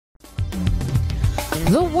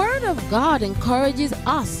The Word of God encourages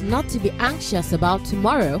us not to be anxious about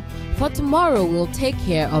tomorrow, for tomorrow will take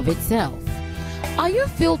care of itself. Are you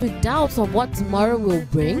filled with doubts of what tomorrow will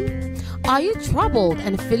bring? Are you troubled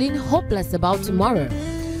and feeling hopeless about tomorrow?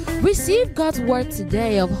 Receive God's word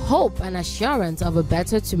today of hope and assurance of a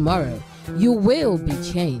better tomorrow. You will be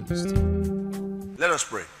changed. Let us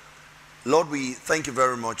pray. Lord, we thank you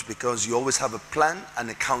very much because you always have a plan and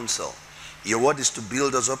a counsel. Your word is to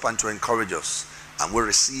build us up and to encourage us. And we'll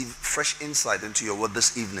receive fresh insight into your word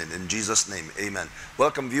this evening. In Jesus' name, amen.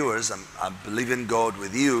 Welcome, viewers. I'm believing God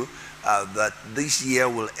with you that this year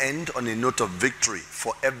will end on a note of victory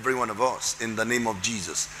for every one of us in the name of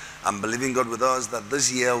Jesus. I'm believing God with us that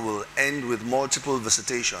this year will end with multiple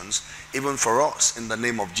visitations, even for us, in the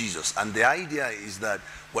name of Jesus. And the idea is that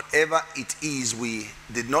whatever it is we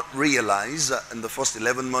did not realize in the first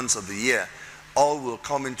 11 months of the year, all will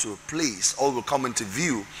come into place, all will come into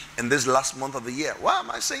view in this last month of the year. Why am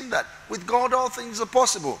I saying that? With God, all things are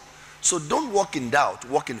possible. So don't walk in doubt,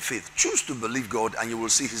 walk in faith. Choose to believe God and you will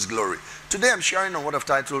see His glory. Today I'm sharing on what I've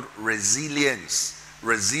titled Resilience.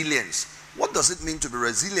 Resilience. What does it mean to be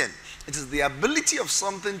resilient? It is the ability of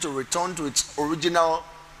something to return to its original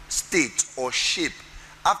state or shape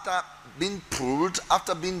after being pulled,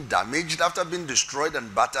 after being damaged, after being destroyed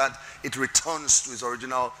and battered. It returns to its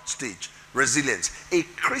original stage. Resilience. A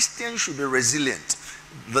Christian should be resilient.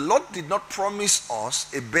 The Lord did not promise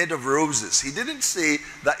us a bed of roses. He didn't say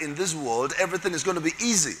that in this world everything is going to be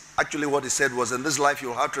easy. Actually, what He said was, in this life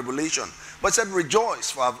you'll have tribulation. But He said,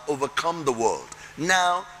 rejoice, for I've overcome the world.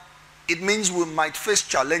 Now, it means we might face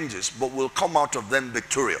challenges, but we'll come out of them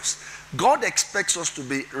victorious. God expects us to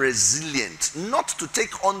be resilient, not to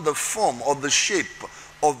take on the form or the shape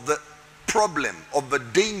of the problem, of the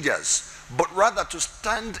dangers, but rather to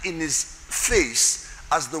stand in His face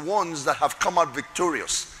as the ones that have come out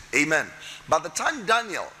victorious. Amen. By the time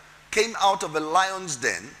Daniel came out of a lion's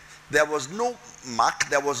den, there was no mark,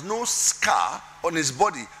 there was no scar on his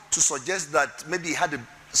body to suggest that maybe he had a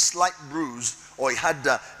slight bruise or he had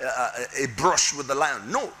a brush with the lion.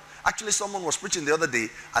 No. Actually, someone was preaching the other day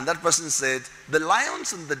and that person said, the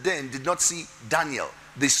lions in the den did not see Daniel.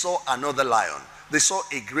 They saw another lion. They saw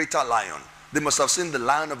a greater lion. They must have seen the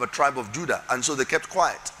lion of a tribe of Judah, and so they kept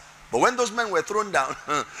quiet. But when those men were thrown down,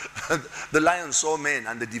 the lions saw men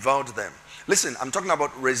and they devoured them. Listen, I'm talking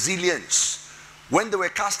about resilience. When they were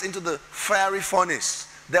cast into the fiery furnace,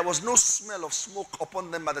 there was no smell of smoke upon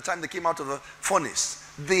them by the time they came out of the furnace.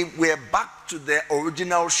 They were back to their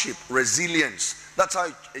original shape, resilience. That's how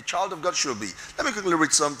a child of God should be. Let me quickly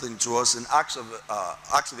read something to us in Acts of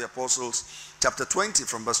the Apostles, chapter 20,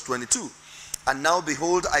 from verse 22. And now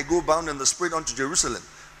behold, I go bound in the Spirit unto Jerusalem,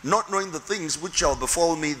 not knowing the things which shall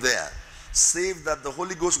befall me there, save that the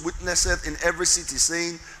Holy Ghost witnesseth in every city,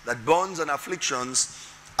 saying that bonds and afflictions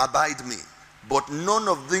abide me. But none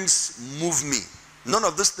of things move me. None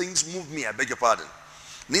of these things move me, I beg your pardon.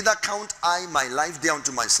 Neither count I my life dear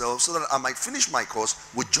unto myself, so that I might finish my course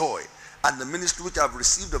with joy, and the ministry which I have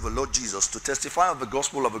received of the Lord Jesus, to testify of the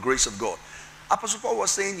gospel of the grace of God. Apostle Paul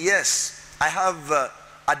was saying, yes, I have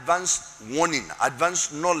advanced warning,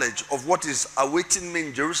 advanced knowledge of what is awaiting me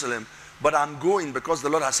in Jerusalem, but I'm going because the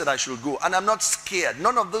Lord has said I should go, and I'm not scared.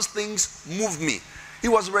 None of those things move me. He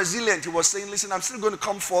was resilient. He was saying, listen, I'm still going to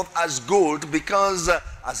come forth as gold, because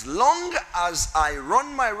as long as I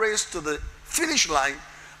run my race to the finish line,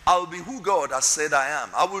 I'll be who God has said I am.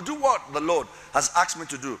 I will do what the Lord has asked me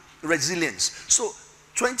to do. Resilience. So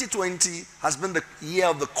 2020 has been the year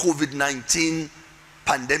of the COVID-19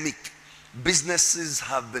 pandemic. Businesses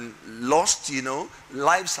have been lost,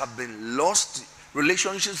 lives have been lost,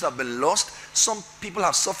 relationships have been lost. Some people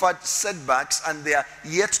have suffered setbacks and they are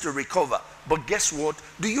yet to recover. But guess what?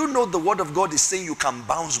 Do you know the word of God is saying you can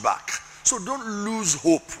bounce back? So don't lose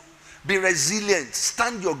hope. Be resilient.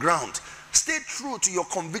 Stand your ground. Stay true to your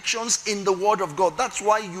convictions in the word of God. That's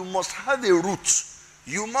why you must have a root.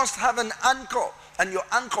 You must have an anchor. And your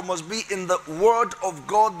anchor must be in the word of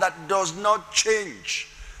God that does not change.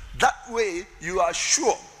 That way you are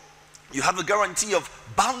sure, you have a guarantee of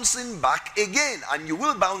bouncing back again, and you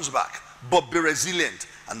will bounce back, but be resilient.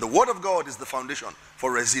 And the word of God is the foundation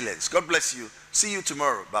for resilience. God bless you. See you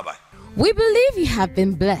tomorrow. Bye-bye. We believe you have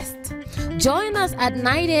been blessed. Join us at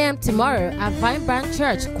 9 a.m. tomorrow at Vine Branch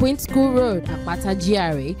Church, Queen School Road, Akpata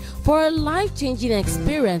GRA, for a life-changing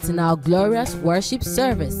experience in our glorious worship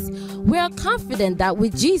service. We are confident that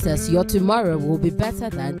with Jesus, your tomorrow will be better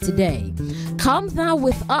than today. Come thou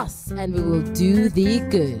with us and we will do thee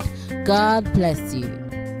good. God bless you.